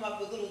can come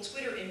up with little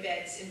Twitter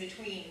embeds in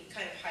between,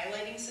 kind of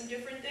highlighting some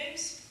different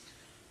things.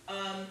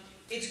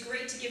 It's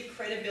great to give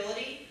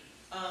credibility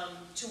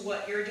to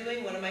what you're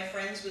doing. One of my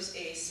friends was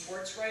a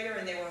sports writer,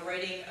 and they were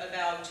writing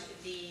about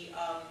the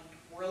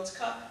World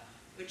Cup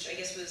which I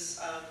guess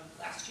was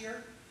last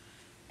year.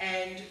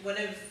 And one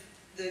of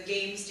the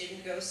games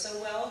didn't go so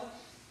well.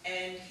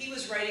 And he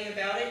was writing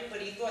about it, but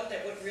he thought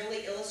that what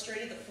really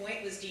illustrated the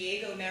point was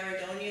Diego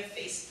Maradona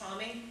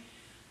face-palming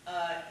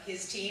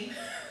his team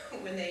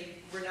when they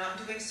were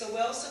not doing so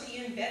well, so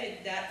he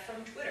embedded that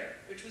from Twitter,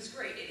 which was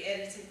great. It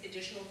added some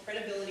additional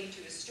credibility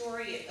to his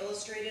story, it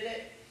illustrated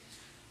it.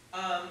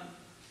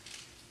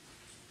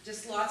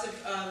 Just a lot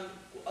of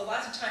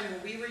time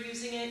where we were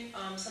using it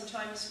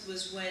sometimes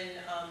was when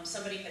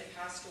somebody had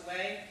passed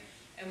away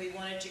and we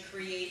wanted to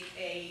create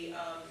a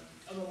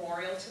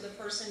memorial to the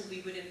person.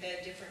 We would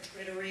embed different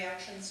Twitter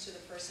reactions to the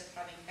person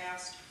having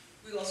passed.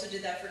 We also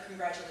did that for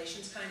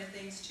congratulations kind of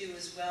things too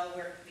as well,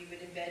 where we would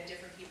embed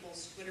different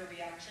people's Twitter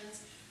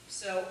reactions.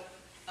 So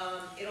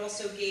it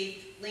also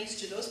gave links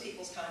to those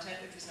people's content,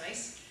 which was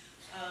nice,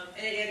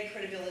 and it added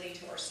credibility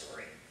to our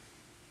story.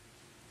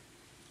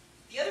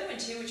 The other one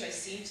too,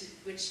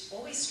 which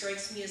always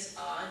strikes me as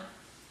odd,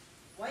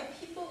 why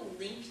people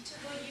link to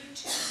the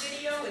YouTube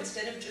video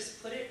instead of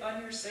just put it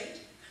on your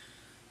site?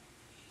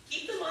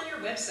 Keep them on your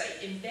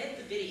website, embed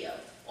the video.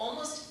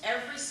 Almost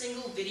every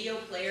single video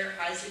player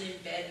has an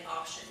embed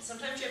option.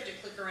 Sometimes you have to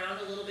click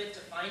around a little bit to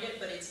find it,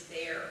 but it's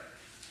there.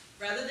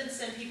 Rather than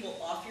send people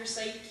off your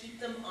site, keep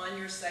them on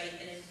your site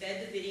and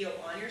embed the video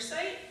on your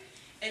site.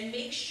 And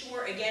make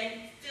sure,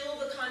 again, fill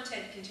the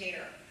content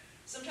container.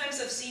 Sometimes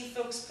I've seen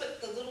folks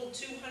put the little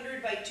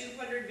 200 by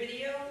 200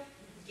 video,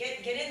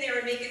 get in there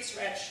and make it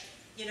stretch.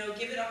 You know,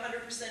 give it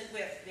 100%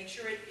 width. Make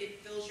sure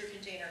it fills your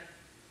container.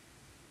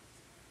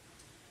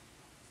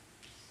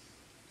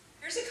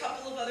 Here's a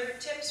couple of other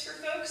tips for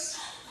folks.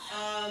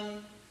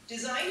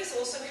 Design is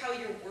also how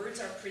your words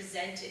are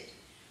presented.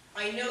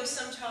 I know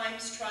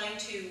sometimes trying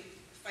to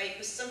fight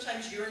with,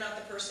 sometimes you're not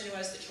the person who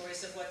has the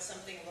choice of what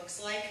something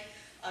looks like.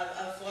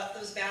 I've fought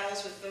those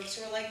battles with folks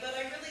who are like, but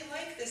I really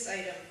like this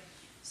item.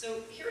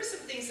 So here are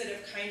some things that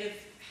have kind of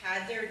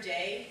had their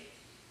day.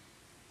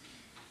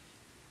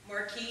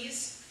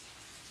 Marquees.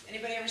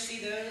 Anybody ever see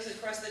those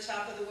across the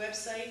top of the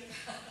website?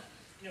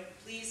 You know,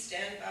 please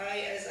stand by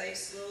as I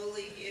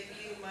slowly give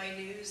you my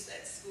news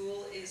that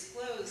school is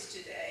closed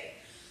today.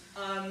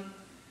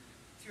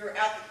 If you're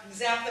out,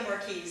 zap the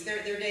marquees.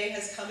 Their day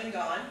has come and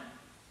gone.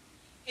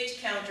 Hit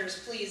counters,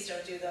 please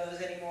don't do those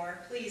anymore.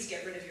 Please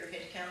get rid of your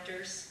hit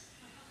counters.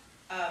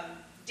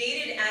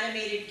 Dated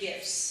animated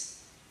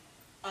GIFs.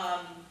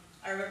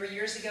 I remember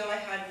years ago I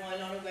had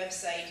one on a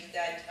website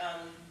that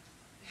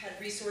had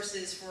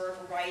resources for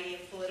a variety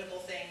of political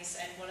things,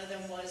 and one of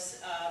them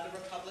was the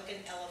Republican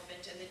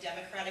elephant and the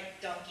Democratic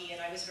donkey,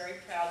 and I was very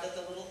proud that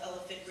the little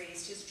elephant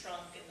raised his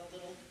trunk and the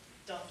little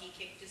donkey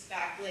kicked his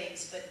back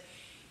legs, but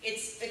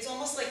it's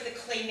almost like the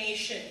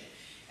claymation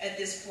at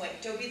this point.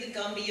 Don't be the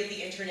Gumby of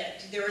the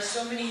internet. There are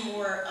so many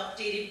more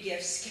updated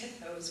GIFs.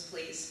 Get those,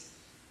 please.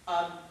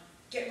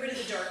 Get rid of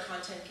the dark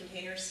content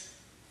containers.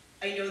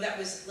 I know that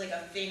was like a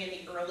thing in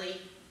the early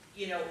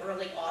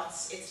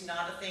aughts. It's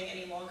not a thing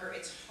any longer.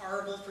 It's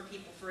horrible for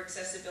people for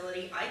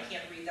accessibility. I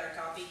can't read that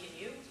copy, can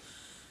you?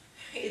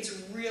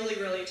 It's really,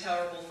 really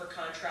terrible for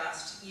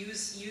contrast.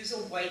 Use a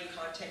white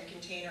content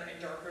container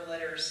and darker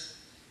letters.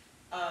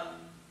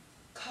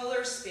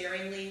 Color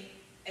sparingly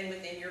and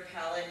within your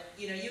palette.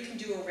 You know, you can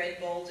do a red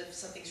bold if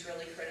something's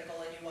really critical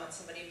and you want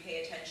somebody to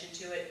pay attention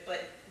to it,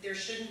 but there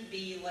shouldn't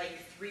be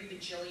like 3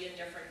 bajillion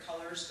different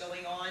colors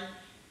going on.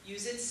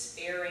 Use it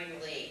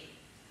sparingly.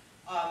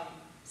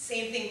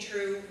 Same thing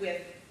true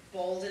with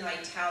bold and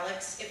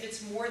italics. If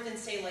it's more than,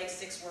 say, like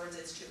 6 words,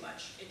 it's too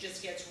much. It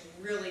just gets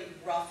really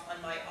rough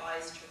on my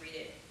eyes to read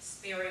it.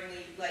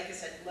 Sparingly, like I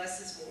said, less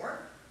is more.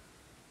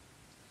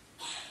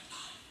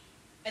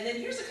 And then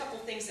here's a couple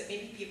things that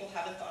maybe people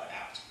haven't thought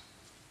about.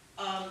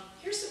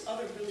 Here's some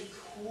other really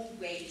cool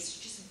ways,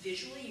 just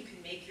visually, you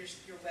can make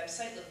your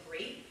website look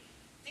great.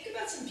 Think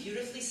about some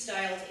beautifully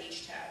styled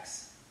H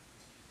tags.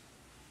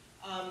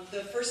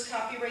 The first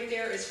copy right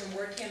there is from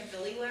WordCamp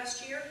Philly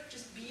last year.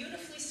 Just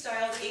beautifully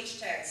styled H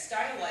tags,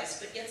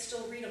 stylized, but yet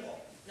still readable.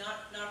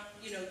 Not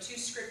too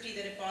scripty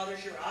that it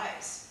bothers your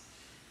eyes.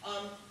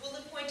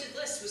 Bullet pointed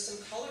lists with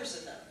some colors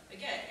in them.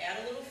 Again,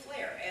 add a little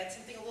flair, add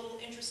something a little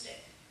interesting.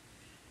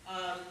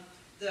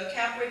 The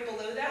cap right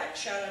below that,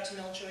 shout out to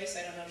Mel Choice.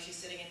 I don't know if she's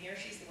sitting in here.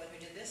 She's the one who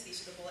did this.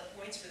 These are the bullet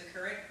points for the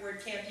current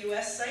WordCamp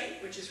US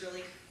site, which is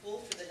really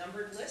cool for the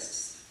numbered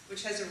lists,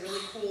 which has a really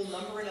cool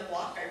number in a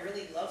block. I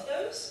really love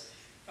those.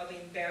 Probably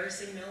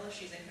embarrassing Mel if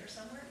she's in here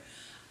somewhere.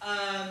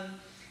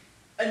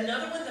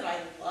 Another one that I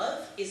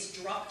love is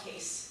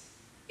Dropcase.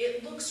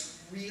 It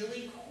looks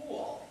really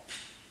cool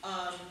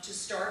to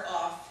start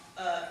off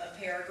a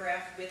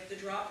paragraph with the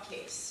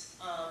Dropcase.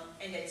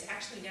 And it's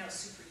actually now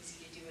super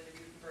easy to do in the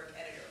Gutenberg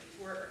editor.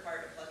 Before it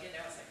required a plugin,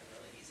 now it's like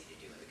really easy to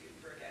do in the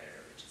Gutenberg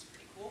editor, which is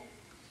pretty cool.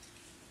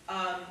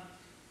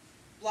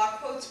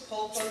 Block quotes,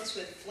 pull quotes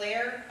with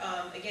flair.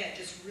 Again,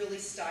 just really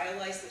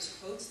stylize those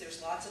quotes. There's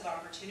lots of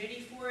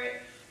opportunity for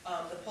it.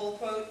 The pull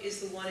quote is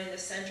the one in the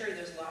center.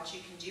 There's lots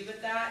you can do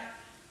with that.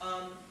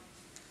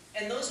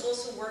 And those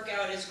also work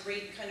out as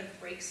great kind of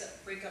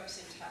breakups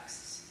in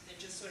texts that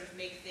just sort of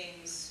make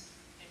things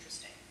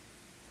interesting.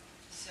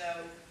 So,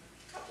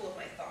 a couple of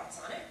my thoughts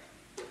on it.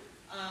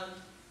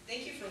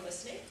 Thank you for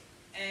listening,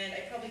 and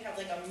I probably have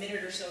like a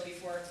minute or so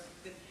before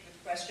with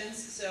questions.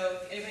 So,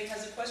 if anybody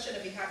has a question,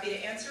 I'd be happy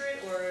to answer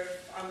it, or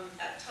if I'm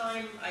at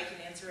time, I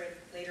can answer it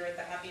later at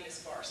the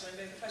happiness bar. So,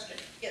 anybody have a question?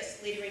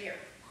 Yes, lady right here.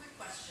 Quick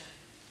question.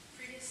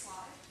 Previous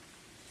slide.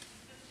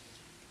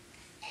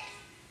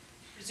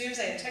 Presumes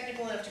I am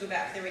technical enough to go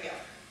back. There we go.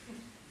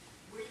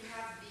 Where you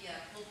have the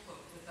pull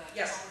quote with the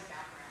Yes. colored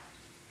background.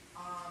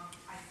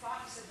 I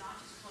thought you said not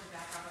just a colored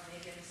background, but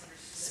maybe I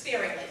misunderstood.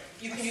 Sparingly.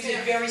 You can use it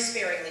very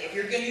sparingly. If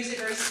you're going to use it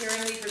very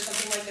sparingly for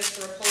something like this,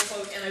 for a pull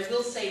quote, and I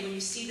will say, when you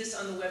see this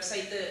on the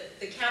website,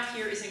 the cap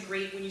here isn't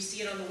great. When you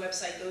see it on the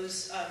website,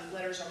 those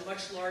letters are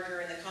much larger,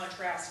 and the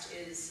contrast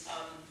is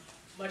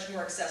much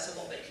more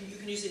accessible. But you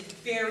can use it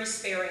very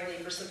sparingly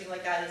for something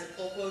like that as a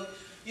pull quote.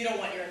 You don't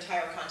want your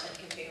entire content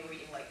container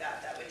reading like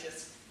that. That would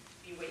just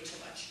be way too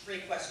much.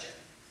 Great question.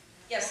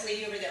 Yes,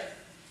 lady over there.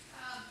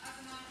 As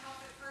a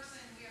nonprofit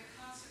person, we are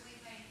constantly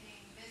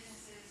thanking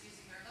businesses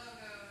using their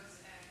logos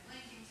and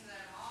linking to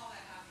them, all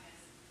that happiness.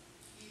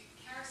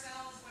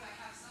 Carousels, when I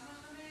have some of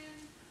them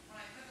in, when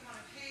I put them on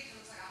a page, it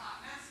looks like a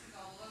hot mess because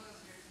all the logos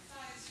are different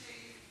size,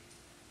 shape.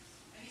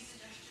 Any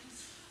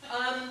suggestions?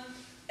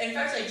 In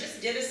fact, I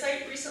just did a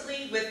site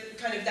recently with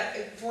kind of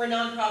that, for a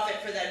nonprofit,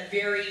 for that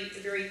very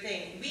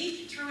thing.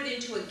 We threw it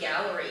into a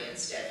gallery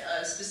instead.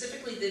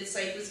 Specifically, the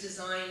site was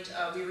designed,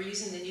 we were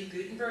using the new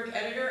Gutenberg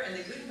editor, and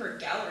the Gutenberg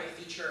gallery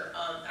feature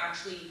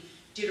actually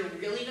did a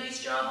really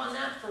nice job on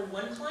that for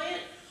one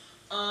client.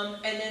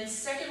 And then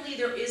secondly,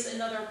 there is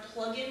another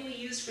plugin we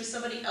use for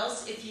somebody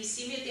else. If you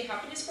see me at the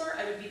happiness bar,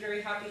 I would be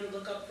very happy to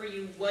look up for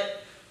you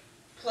what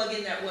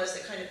plugin that was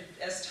that kind of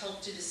best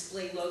helped to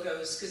display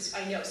logos, because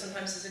I know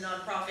sometimes as a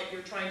nonprofit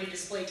you're trying to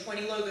display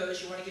 20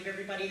 logos, you want to give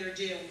everybody their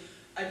due.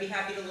 I'd be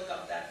happy to look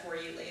up that for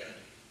you later.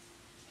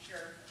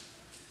 Sure.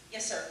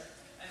 Yes, sir.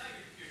 I thought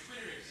your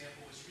Twitter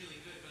example was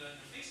really good, but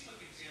on the Facebook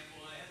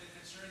example, I have the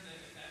concern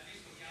that if that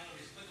Facebook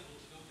gallery is applicable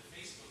to go to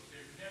Facebook,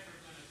 they're never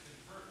going to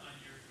convert on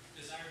your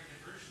desired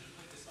conversion and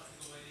click this button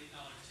to go buy an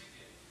 $8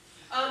 ticket.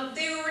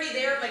 They were already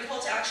there. My call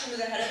to action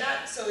was ahead of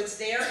that, so it's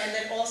there. And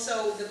then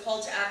also the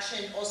call to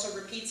action also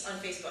repeats on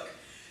Facebook.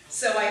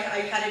 So I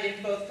had it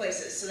in both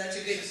places. So that's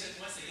a good.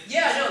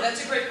 Yeah, no,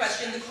 that's a great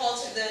question. The call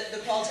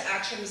to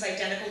action was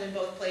identical in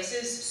both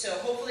places. So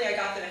hopefully I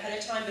got them ahead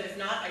of time. But if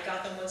not, I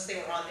got them once they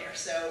were on there.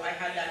 So I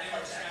had that call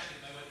to action.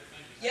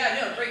 Yeah,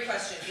 no, great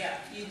question. Yeah,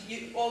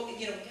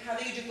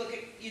 having a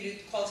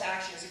duplicate call to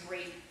action is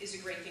a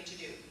great thing to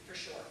do for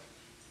sure.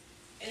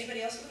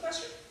 Anybody else with a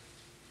question?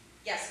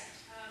 Yes.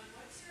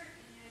 What's your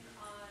opinion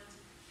on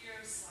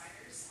hero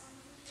sliders on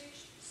the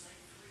homepage? Just like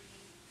 3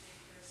 big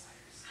hero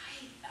sliders.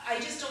 I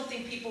just don't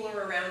think people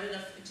are around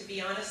enough, to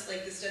be honest.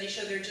 Like the studies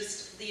show,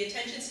 the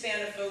attention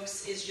span of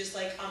folks is just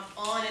like, I'm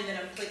on and then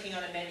I'm clicking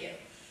on a menu.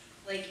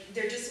 Like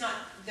they're just not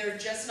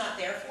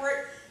there for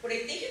it. What I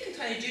think you can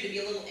kind of do to be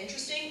a little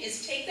interesting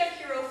is take that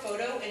hero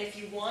photo, and if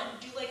you want,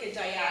 do like a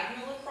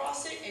diagonal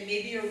across it, and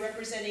maybe you're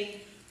representing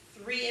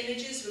 3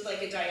 images with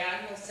like a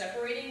diagonal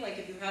separating, like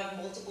if you have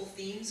multiple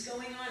themes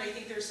going on. I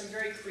think there's some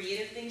very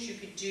creative things you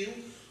could do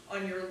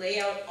on your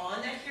layout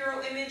on that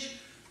hero image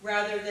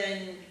rather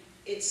than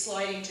it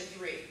sliding to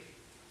 3.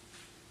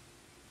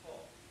 Cool.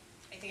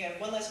 I think I have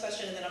one last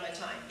question and then I'm at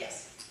time.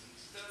 Yes?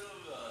 Instead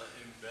of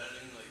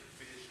embedding like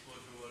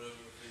Facebook or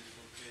whatever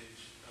Facebook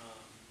page,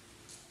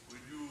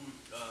 would you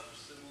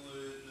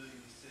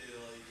similarly say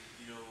like,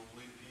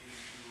 linking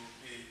to a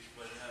page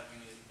but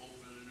having it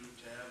open a new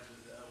tab?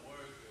 Does that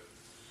work? Or?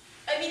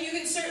 I mean, you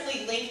can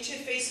certainly link to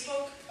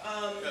Facebook.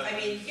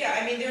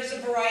 I mean, there's a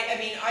variety. I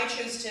mean, I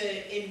chose to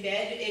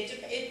embed it.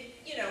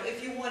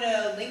 If you want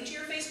to link to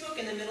your Facebook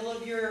in the middle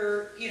of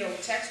your,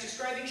 text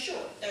describing,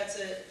 sure, that's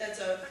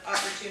a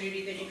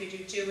opportunity that you could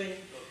do too. And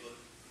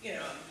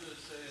I'm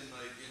just saying,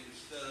 like,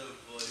 instead of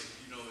like,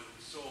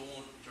 so it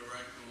won't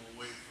direct them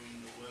away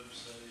from the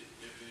website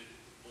if it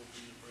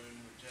opens a brand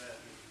new tab.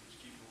 Just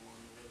keep them on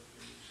the web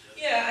page.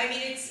 Yeah, I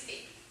mean,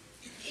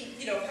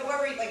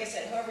 however, like I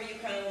said, however you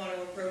kind of want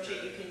to approach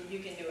it, you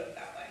can do it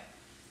that way.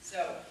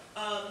 So,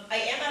 I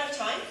am out of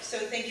time, so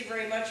thank you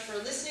very much for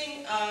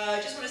listening. I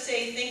just want to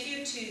say thank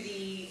you to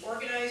the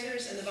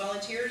organizers and the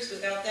volunteers.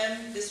 Without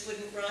them, this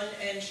wouldn't run.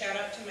 And shout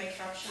out to my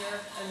captioner,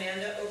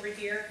 Amanda, over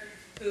here,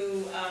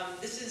 who,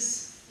 this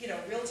is,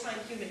 real-time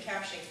human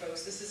captioning,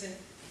 folks. This isn't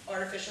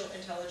artificial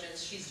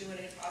intelligence. She's doing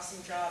an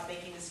awesome job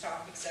making this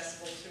talk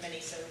accessible to many,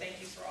 so thank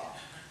you for all.